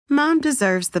Mom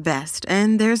deserves the best,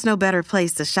 and there's no better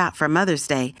place to shop for Mother's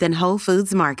Day than Whole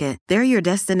Foods Market. They're your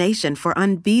destination for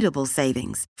unbeatable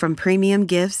savings, from premium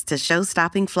gifts to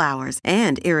show-stopping flowers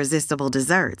and irresistible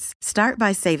desserts. Start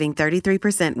by saving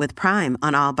 33% with Prime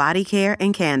on all body care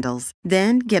and candles.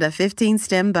 Then get a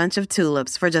 15-stem bunch of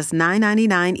tulips for just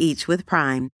 $9.99 each with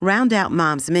Prime. Round out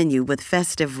Mom's menu with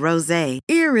festive rosé,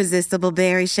 irresistible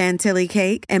berry chantilly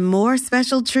cake, and more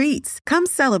special treats. Come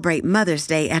celebrate Mother's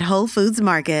Day at Whole Foods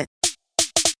Market.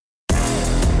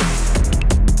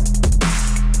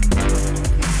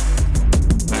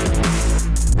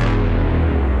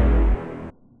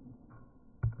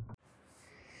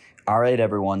 All right,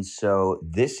 everyone. So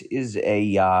this is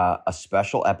a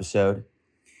special episode.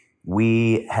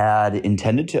 We had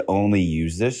intended to only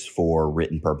use this for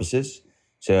written purposes.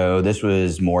 So this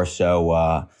was more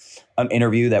so an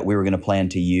interview that we were going to plan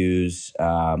to use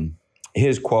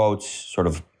his quotes sort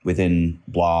of within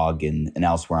blog and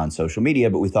elsewhere on social media.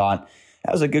 But we thought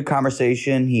that was a good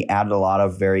conversation. He added a lot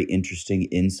of very interesting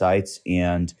insights.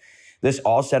 And this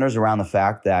all centers around the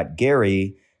fact that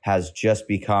Gary has just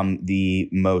become the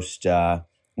most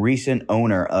recent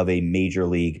owner of a major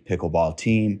league pickleball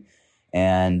team.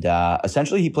 And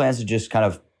essentially, he plans to just kind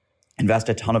of invest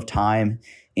a ton of time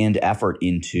and effort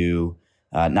into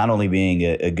not only being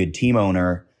a good team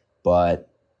owner, but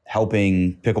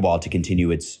helping pickleball to continue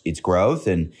its growth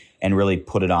and really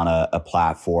put it on a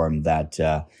platform that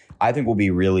I think will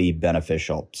be really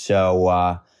beneficial.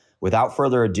 So without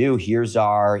further ado, here's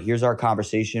our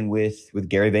conversation with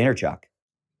Gary Vaynerchuk.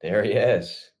 There he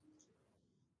is.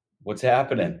 What's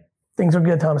happening? Things are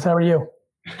good, Thomas. How are you?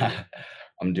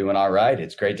 I'm doing all right.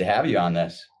 It's great to have you on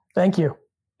this. Thank you.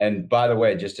 And by the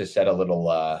way, just to set a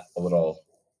little,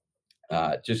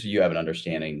 just so you have an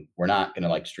understanding, we're not going to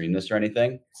like stream this or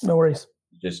anything. No worries.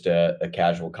 Just a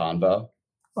casual convo.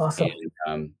 Awesome.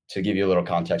 And, to give you a little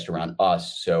context around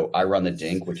us, so I run the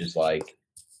Dink, which is like,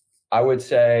 I would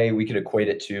say we could equate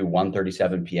it to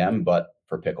 1:37 p.m., but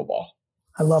for pickleball.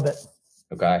 I love it.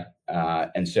 Okay.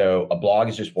 And so a blog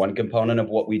is just one component of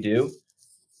what we do.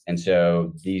 And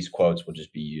so these quotes will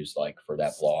just be used like for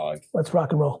that blog. Let's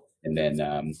rock and roll. And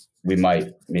then we might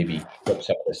maybe clip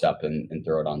some of this up and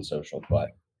throw it on social.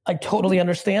 But I totally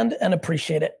understand and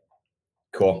appreciate it.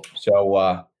 Cool.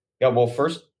 So yeah, well,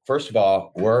 first of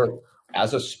all, we're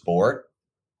as a sport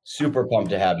super pumped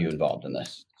to have you involved in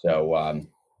this. So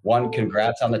one,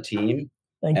 congrats on the team.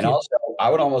 Thank you. And also, I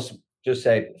would almost just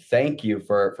say thank you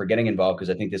for getting involved,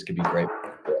 because I think this could be great.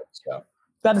 So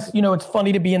that is, it's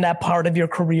funny to be in that part of your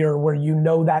career where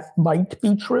that might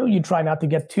be true. You try not to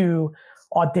get too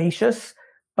audacious,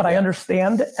 but I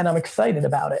understand and I'm excited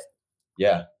about it.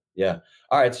 Yeah.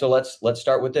 All right, so let's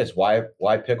start with this. Why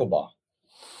pickleball?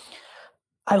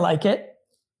 I like it.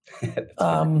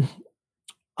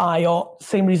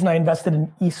 Same reason I invested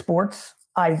in esports.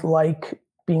 I like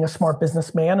being a smart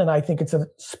businessman, and I think it's a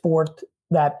sport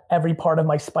that every part of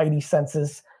my spidey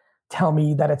senses tell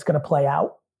me that it's going to play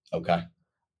out. Okay.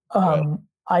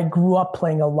 I grew up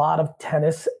playing a lot of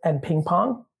tennis and ping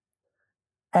pong.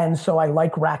 And so I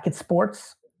like racket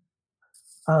sports.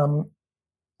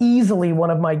 Easily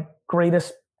one of my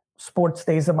greatest sports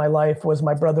days of my life was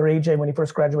my brother AJ, when he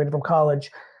first graduated from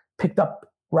college, picked up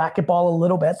racquetball a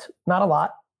little bit, not a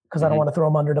lot, because I don't want to throw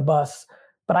him under the bus,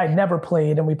 but I'd never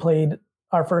played, and we played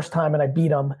our first time and I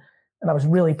beat him, and I was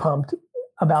really pumped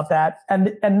about that.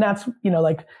 And that's,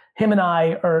 like him and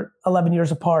I are 11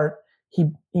 years apart.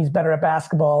 He's better at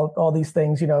basketball, all these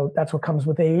things, that's what comes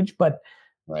with age. But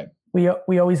right. We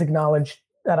always acknowledge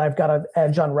that I've got an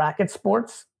edge on racket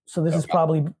sports. So this is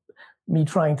probably me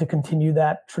trying to continue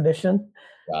that tradition.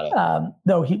 Got it.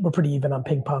 Though we're pretty even on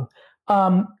ping pong.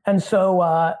 And so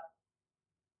I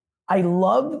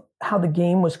love how the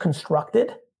game was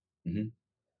constructed. Mm-hmm.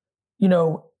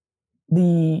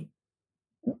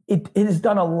 It has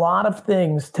done a lot of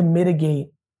things to mitigate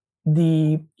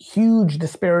the huge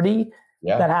disparity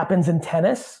that happens in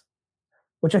tennis,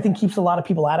 which I think keeps a lot of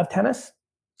people out of tennis.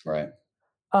 Right.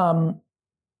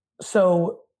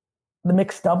 So the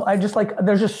mixed double,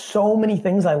 there's just so many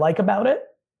things I like about it.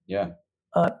 Yeah.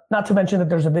 Not to mention that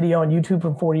there's a video on YouTube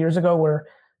from 4 years ago where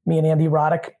me and Andy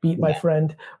Roddick beat my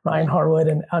friend Ryan Harwood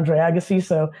and Andre Agassi.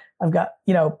 So I've got,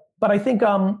 but I think,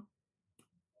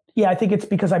 I think it's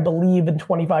because I believe in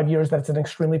 25 years that it's an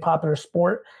extremely popular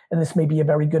sport, and this may be a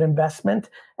very good investment,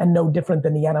 and no different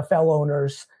than the NFL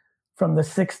owners from the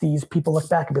 60s. People look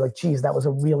back and be like, geez, that was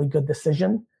a really good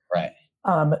decision. Right.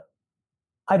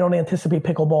 I don't anticipate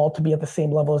pickleball to be at the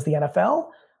same level as the NFL,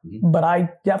 but I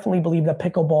definitely believe that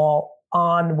pickleball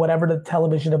on whatever the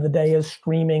television of the day is,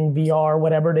 streaming, VR,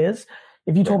 whatever it is,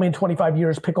 if you told me in 25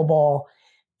 years pickleball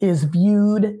is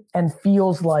viewed and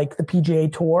feels like the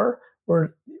PGA Tour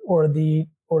or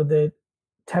the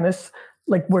tennis,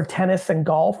 like where tennis and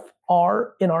golf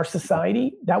are in our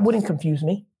society, that wouldn't confuse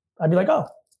me. I'd be like, oh,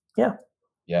 yeah.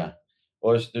 Yeah.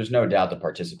 Well, there's no doubt the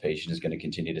participation is going to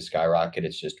continue to skyrocket.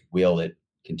 It's just, will it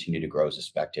continue to grow as a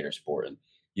spectator sport? And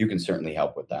you can certainly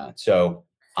help with that. So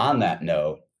on that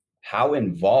note, how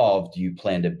involved do you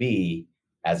plan to be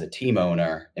as a team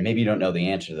owner? And maybe you don't know the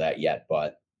answer to that yet,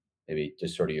 but maybe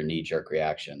just sort of your knee-jerk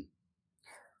reaction.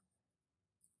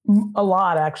 A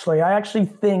lot, actually. I actually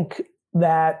think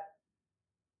that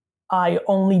I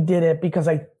only did it because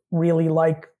I really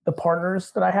like the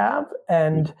partners that I have.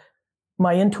 And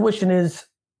my intuition is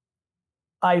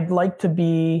I'd like to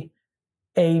be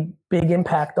a big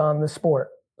impact on the sport.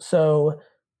 So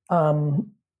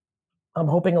I'm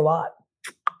hoping a lot.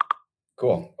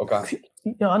 Cool. Okay.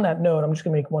 On that note, I'm just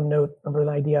going to make one note of an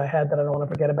idea I had that I don't want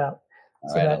to forget about.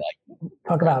 All right. I like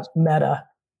talk about meta.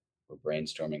 We're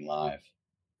brainstorming live.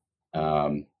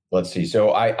 Let's see.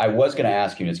 So I was going to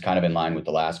ask you, and it's kind of in line with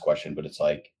the last question, but it's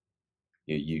like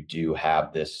you do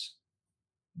have this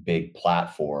big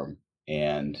platform,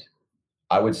 and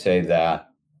I would say that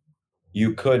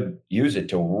you could use it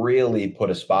to really put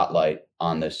a spotlight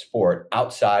on this sport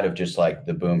outside of just like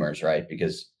the boomers, right?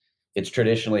 Because it's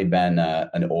traditionally been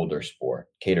an older sport,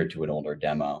 catered to an older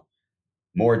demo.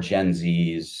 More Gen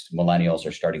Zs, millennials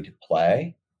are starting to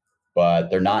play, but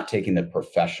they're not taking the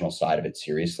professional side of it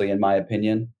seriously, in my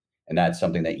opinion. And that's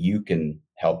something that you can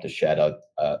help to shed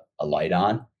a light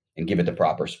on and give it the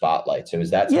proper spotlight. So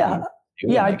is that something?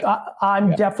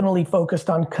 I'm definitely focused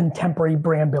on contemporary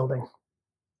brand building.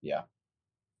 Yeah.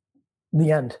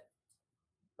 The end.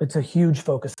 It's a huge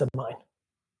focus of mine.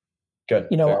 Good.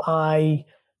 Fair.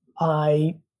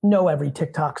 I know every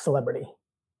TikTok celebrity.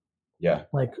 Yeah.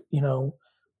 Like,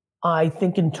 I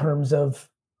think in terms of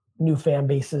new fan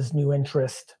bases, new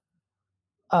interest.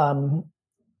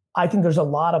 I think there's a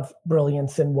lot of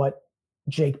brilliance in what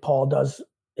Jake Paul does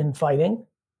in fighting.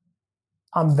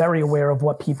 I'm very aware of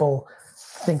what people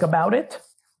think about it.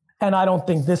 And I don't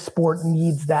think this sport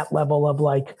needs that level of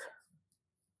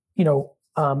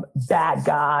bad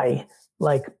guy,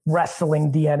 like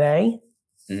wrestling DNA.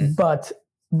 Mm-hmm.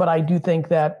 But I do think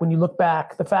that when you look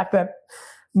back, the fact that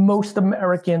most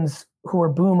Americans who are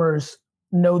boomers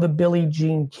know the Billie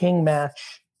Jean King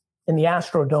match in the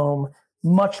Astrodome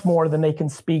much more than they can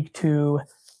speak to,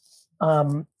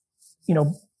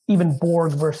 even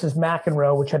Borg versus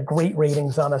McEnroe, which had great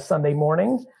ratings on a Sunday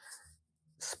morning,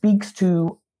 speaks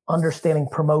to understanding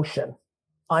promotion.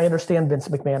 I understand Vince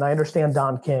McMahon. I understand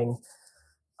Don King.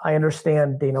 I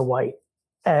understand Dana White.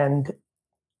 And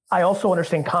I also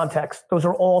understand context. Those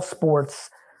are all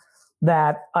sports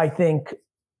that I think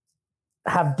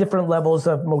have different levels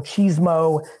of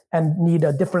machismo and need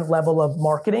a different level of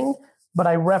marketing. But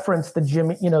I referenced the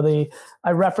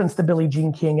Billie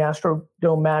Jean King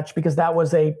Astrodome match because that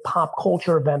was a pop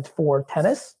culture event for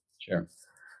tennis. Sure.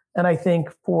 And I think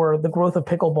for the growth of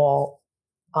pickleball,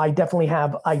 I definitely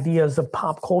have ideas of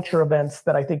pop culture events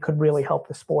that I think could really help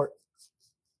the sport.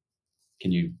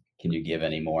 Can you give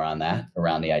any more on that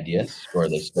around the ideas, or are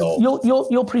they still?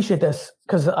 You'll appreciate this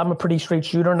because I'm a pretty straight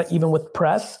shooter, and even with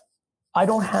press, I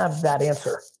don't have that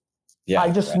answer. Yeah,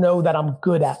 I just know that I'm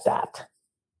good at that.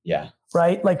 Yeah.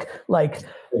 Right. Like,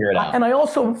 figure it out. And I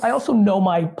also know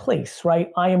my place, right?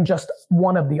 I am just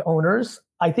one of the owners.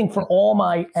 I think for all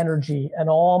my energy and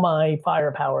all my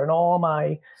firepower and all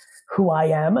my who I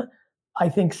am, I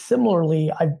think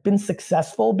similarly, I've been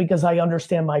successful because I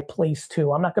understand my place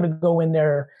too. I'm not going to go in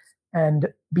there and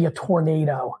be a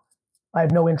tornado. I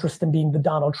have no interest in being the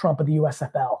Donald Trump of the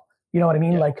USFL. You know what I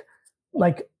mean? Yeah.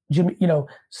 Like Jimmy,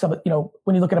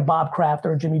 when you look at a Bob Kraft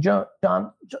or a Jimmy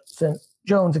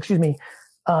Jones, excuse me,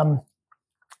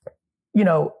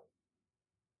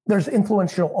 there's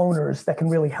influential owners that can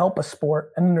really help a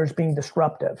sport, and then there's being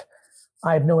disruptive.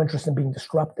 I have no interest in being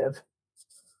disruptive.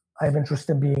 I have interest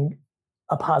in being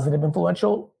a positive,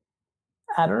 influential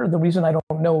adder. The reason I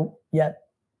don't know yet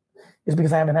is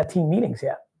because I haven't had team meetings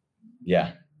yet.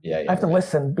 Yeah. I have to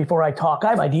listen before I talk. I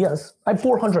have ideas. I have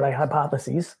 400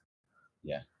 hypotheses.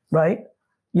 Yeah. Right?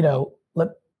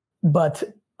 But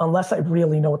unless I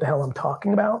really know what the hell I'm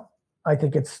talking about, I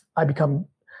think I become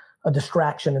a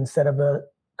distraction instead of a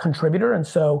contributor. And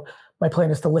so my plan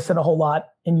is to listen a whole lot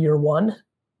in year one,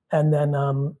 and then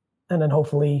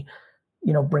hopefully,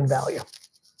 bring value.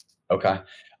 Okay.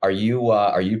 Are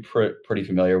you pretty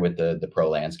familiar with the pro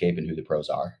landscape and who the pros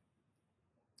are?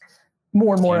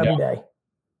 More and more every day.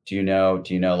 Do you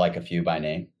know like a few by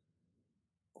name?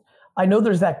 I know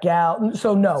there's that gal.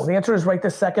 So no, the answer is right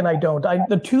this second, I don't.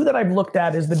 The two that I've looked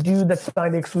at is the dude that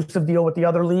signed the exclusive deal with the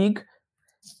other league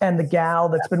and the gal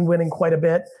that's been winning quite a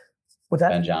bit. What's that?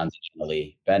 Ben Johns and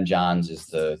Annalie. Ben Johns is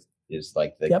the guy.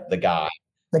 The guy.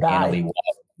 Annalie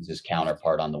is his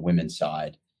counterpart on the women's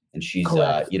side. And she's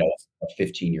a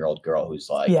 15-year-old girl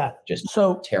who's like just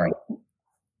tearing.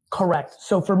 Correct.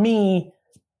 So for me,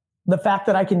 the fact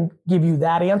that I can give you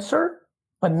that answer,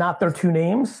 but not their two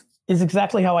names, is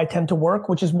exactly how I tend to work,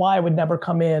 which is why I would never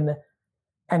come in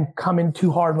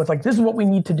too hard with like, this is what we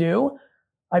need to do.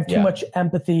 I have too much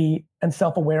empathy and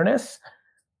self-awareness.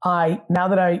 Now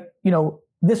that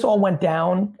this all went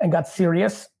down and got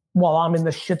serious while I'm in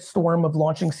the shitstorm of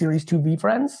launching Series 2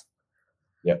 VeeFriends.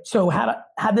 Yep. So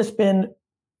had this been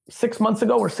 6 months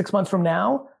ago or 6 months from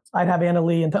now, I'd have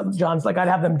Annalie and John's I'd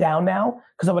have them down now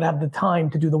because I would have the time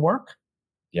to do the work.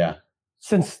 Yeah.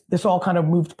 Since this all kind of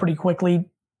moved pretty quickly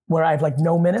where I have like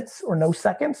no minutes or no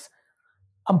seconds,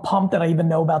 I'm pumped that I even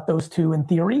know about those two in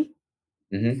theory.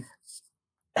 Mm-hmm.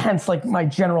 Hence like my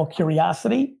general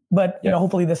curiosity. But,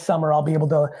 hopefully this summer I'll be able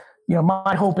to,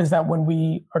 my hope is that when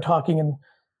we are talking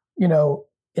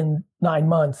in 9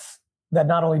 months, that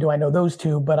not only do I know those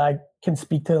two, but I can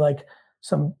speak to like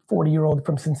some 40-year-old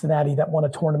from Cincinnati that won a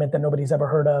tournament that nobody's ever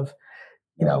heard of,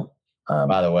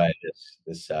 By the way,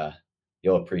 this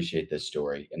you'll appreciate this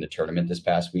story. In the tournament this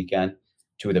past weekend,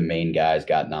 two of the main guys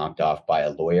got knocked off by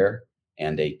a lawyer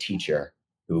and a teacher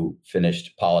who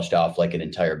polished off like an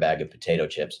entire bag of potato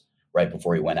chips right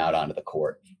before he went out onto the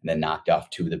court, and then knocked off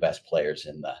two of the best players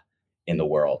in the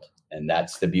world. And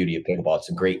that's the beauty of pickleball. It's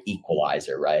a great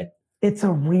equalizer, right? It's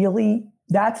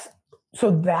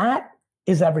that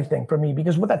is everything for me,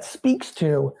 because what that speaks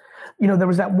to, there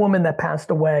was that woman that passed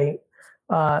away.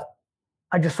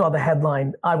 I just saw the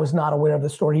headline. I was not aware of the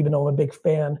story, even though I'm a big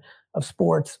fan of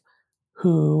sports,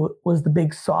 who was the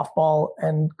big softball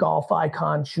and golf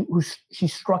icon. She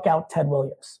struck out Ted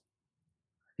Williams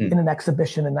in an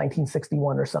exhibition in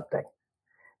 1961 or something.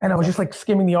 And I was just like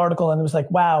skimming the article and it was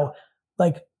like, wow,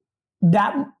 like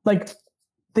that, like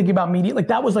thinking about media, like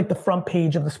that was like the front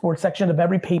page of the sports section of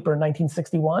every paper in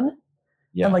 1961.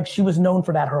 Yeah. And like, she was known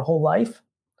for that her whole life.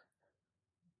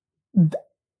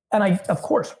 And of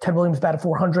course, Ted Williams batted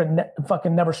 400 and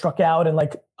fucking never struck out. And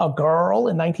like a girl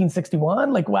in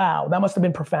 1961, like, wow, that must've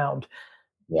been profound.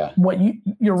 Yeah.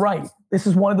 You're right. This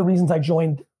is one of the reasons I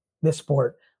joined this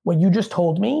sport. What you just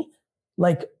told me,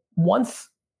 like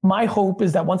my hope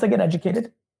is that once I get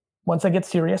educated, once I get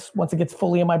serious, once it gets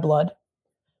fully in my blood,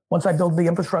 once I build the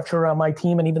infrastructure around my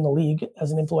team and even the league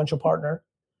as an influential partner,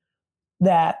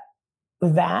 that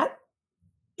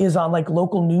is on like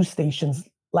local news stations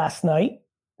last night.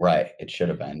 Right. It should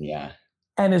have been. Yeah.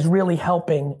 And is really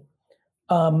helping.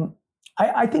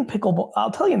 I think pickleball, I'll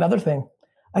tell you another thing.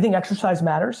 I think exercise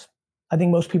matters. I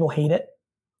think most people hate it.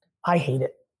 I hate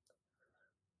it.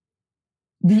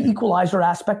 The equalizer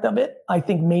aspect of it, I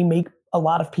think may make a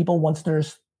lot of people, once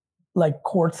there's like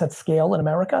courts at scale in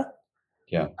America.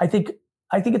 Yeah. I think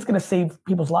it's going to save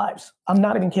people's lives. I'm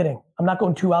not even kidding. I'm not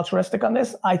going too altruistic on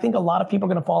this. I think a lot of people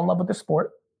are going to fall in love with the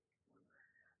sport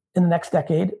in the next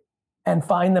decade and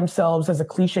find themselves as a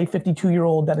cliche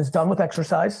 52-year-old that is done with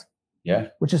exercise,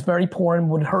 which is very poor and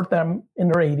would hurt them in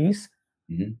their 80s,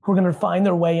 who are going to find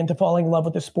their way into falling in love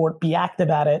with the sport, be active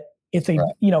at it. It's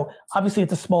obviously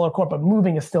it's a smaller court, but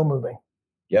moving is still moving.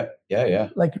 Yeah.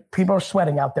 Like people are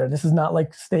sweating out there. This is not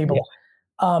like stable.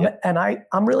 Yeah. And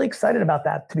I'm really excited about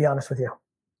that, to be honest with you.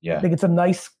 Yeah. I think it's a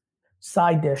nice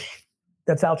side dish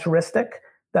that's altruistic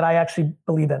that I actually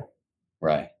believe in.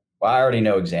 Right. Well, I already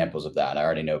know examples of that. I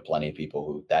already know plenty of people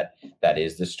who that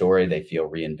is the story. They feel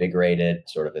reinvigorated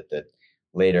sort of at the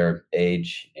later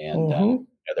age, and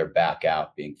they're back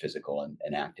out being physical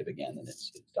and active again, and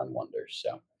it's done wonders.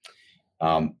 So,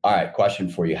 all right, question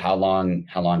for you. How long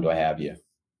do I have you?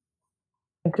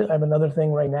 I have another thing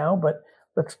right now, but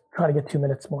let's try to get 2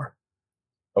 minutes more.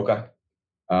 Okay.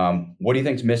 What do you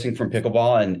think is missing from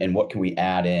pickleball, and what can we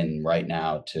add in right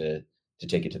now to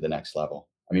take it to the next level?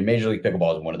 I mean, Major League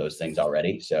Pickleball is one of those things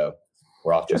already, so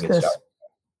we're off to a good start.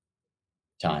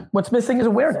 Time. What's missing is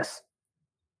awareness.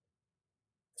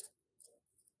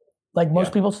 Like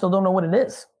most people still don't know what it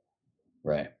is.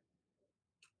 Right.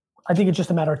 I think it's just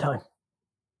a matter of time.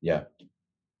 Yeah.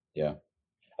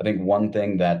 I think one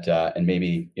thing that, and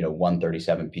maybe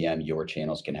 1:37 p.m. your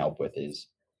channels can help with is,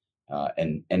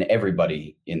 and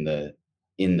everybody in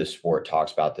the sport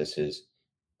talks about this, is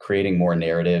creating more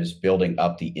narratives, building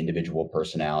up the individual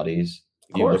personalities.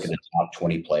 If you look at the top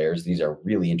 20 players, these are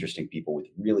really interesting people with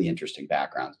really interesting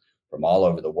backgrounds from all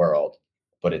over the world,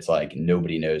 but it's like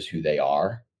nobody knows who they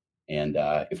are. And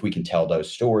if we can tell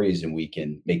those stories and we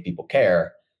can make people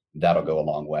care, that'll go a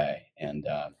long way. And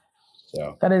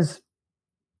so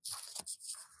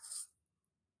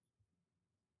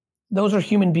those are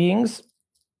human beings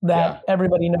that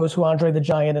everybody knows who Andre the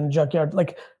Giant and the Junkyard.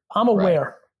 Like, I'm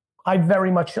aware. Right.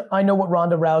 I know what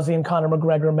Ronda Rousey and Conor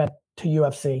McGregor meant to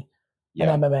UFC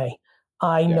and MMA.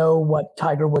 I know what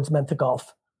Tiger Woods meant to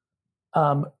golf.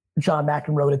 John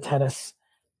McEnroe to tennis.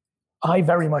 I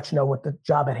very much know what the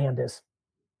job at hand is.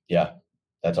 Yeah,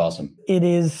 that's awesome. It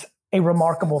is a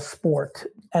remarkable sport.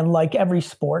 And like every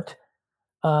sport,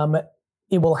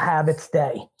 it will have its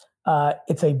day.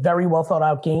 It's a very well thought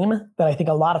out game that I think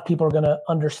a lot of people are going to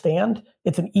understand.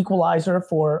 It's an equalizer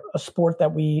for a sport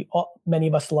that many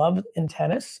of us love in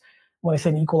tennis. When I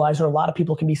say an equalizer, a lot of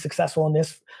people can be successful in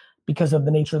this because of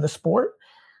the nature of the sport.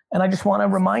 And I just want to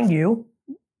remind you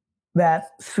that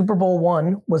Super Bowl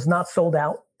I was not sold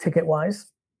out ticket-wise,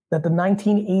 that the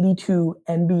 1982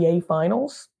 NBA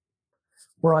Finals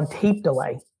were on tape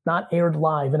delay, not aired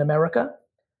live in America,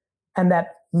 and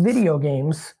that video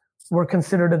games were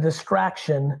considered a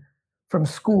distraction from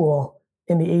school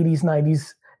in the 80s,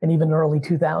 90s, and even early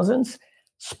 2000s.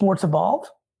 Sports evolved,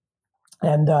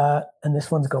 and this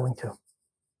one's going to.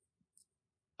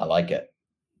 I like it.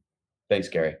 Thanks,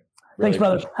 Gary. Thanks,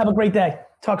 brother. Have a great day.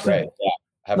 Talk soon.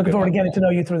 Yeah. Looking forward to getting to know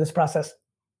you through this process.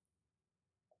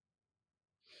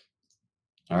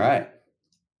 All right.